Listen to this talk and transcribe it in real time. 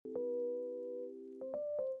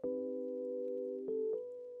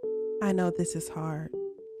I know this is hard,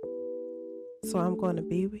 so I'm going to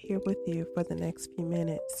be here with you for the next few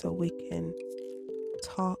minutes so we can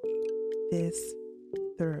talk this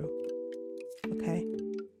through, okay?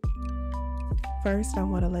 First, I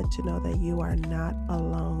want to let you know that you are not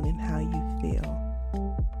alone in how you feel.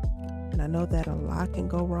 And I know that a lot can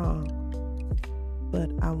go wrong, but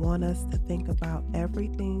I want us to think about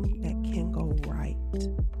everything that can go right.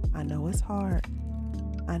 I know it's hard.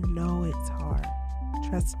 I know it's hard.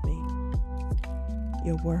 Trust me.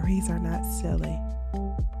 Your worries are not silly.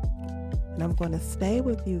 And I'm going to stay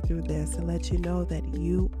with you through this and let you know that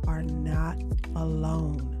you are not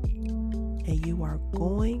alone. And you are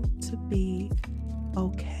going to be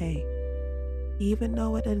okay. Even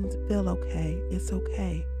though it doesn't feel okay, it's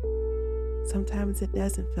okay. Sometimes it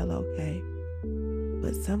doesn't feel okay.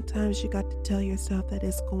 But sometimes you got to tell yourself that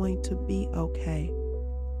it's going to be okay.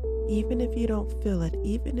 Even if you don't feel it,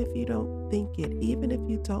 even if you don't think it, even if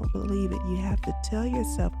you don't believe it, you have to tell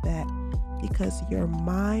yourself that because your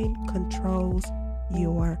mind controls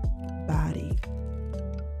your body.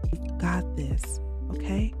 You've got this,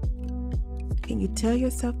 okay? Can you tell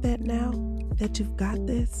yourself that now, that you've got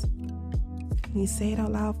this? Can you say it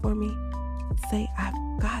out loud for me? Say,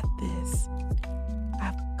 I've got this.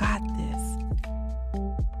 I've got this.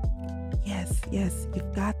 Yes,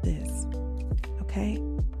 you've got this, okay?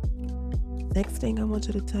 Next thing I want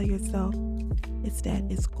you to tell yourself is that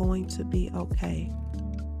it's going to be okay.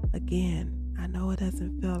 Again, I know it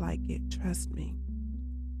doesn't feel like it. Trust me.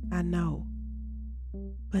 I know.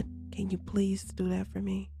 But can you please do that for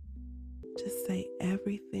me? Just say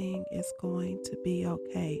everything is going to be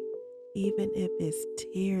okay. Even if it's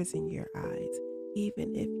tears in your eyes.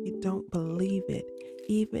 Even if you don't believe it.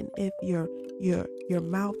 Even if your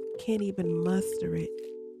mouth can't even muster it.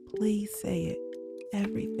 Please say it.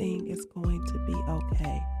 Everything is going to be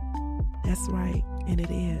okay. That's right, and it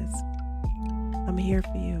is. I'm here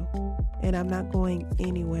for you, and I'm not going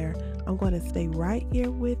anywhere. I'm going to stay right here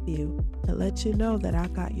with you and let you know that I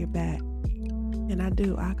got your back. And I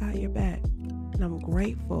do, I got your back. And I'm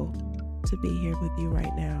grateful to be here with you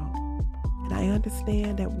right now. And I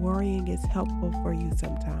understand that worrying is helpful for you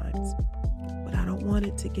sometimes, but I don't want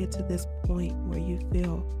it to get to this point where you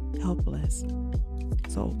feel helpless.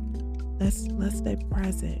 So let's stay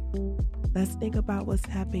present. Let's think about what's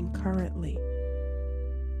happening currently.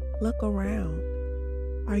 Look around.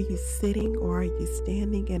 Are you sitting or are you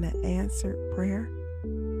standing in an answered prayer?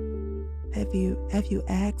 Have you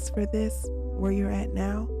asked for this where you're at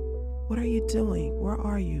now? What are you doing? Where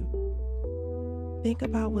are you? Think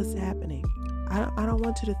about what's happening. I don't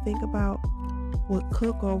want you to think about what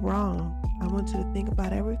could go wrong. I want you to think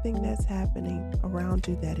about everything that's happening around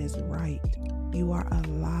you that is right. You are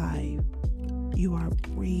alive. You are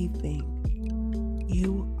breathing.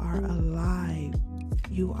 You are alive.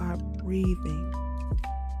 You are breathing.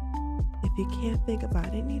 If you can't think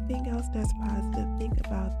about anything else that's positive, think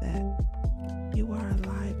about that. You are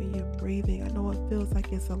alive and you're breathing. I know it feels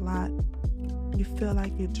like it's a lot. You feel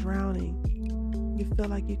like you're drowning. You feel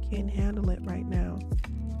like you can't handle it right now.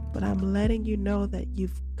 But I'm letting you know that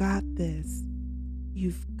you've got this.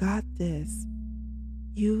 You've got this.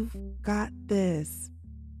 You've got this.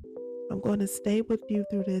 I'm going to stay with you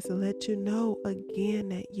through this and let you know again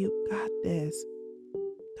that you got this.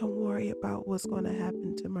 Don't worry about what's going to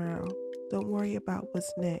happen tomorrow. Don't worry about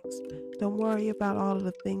what's next. Don't worry about all of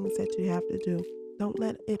the things that you have to do. Don't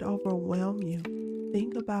let it overwhelm you.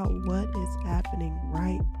 Think about what is happening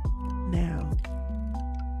right now.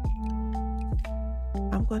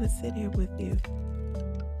 I'm going to sit here with you.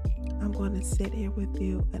 I'm going to sit here with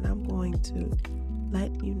you and I'm going to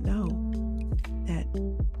let you know that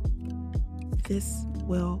this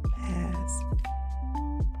will pass.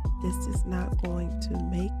 This is not going to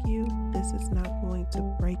make you. This is not going to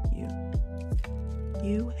break you.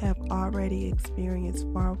 You have already experienced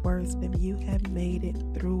far worse than you have made it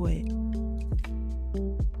through it.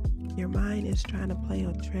 Your mind is trying to play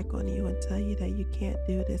a trick on you and tell you that you can't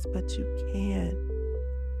do this, but you can.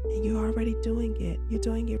 And you're already doing it. You're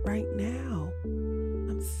doing it right now.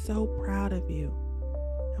 I'm so proud of you.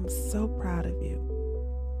 I'm so proud of you.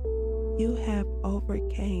 You have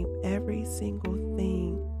overcame every single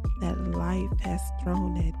thing that life has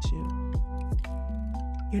thrown at you.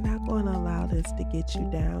 You're not going to allow this to get you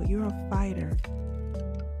down. You're a fighter.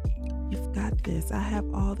 You've got this. I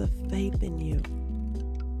have all the faith in you.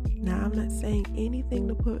 Now, I'm not saying anything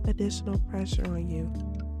to put additional pressure on you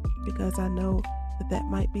because I know that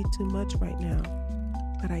might be too much right now.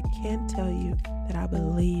 But I can tell you that I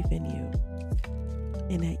believe in you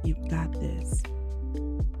and that you've got this.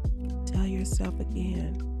 Tell yourself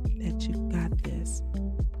again that you've got this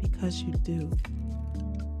because you do.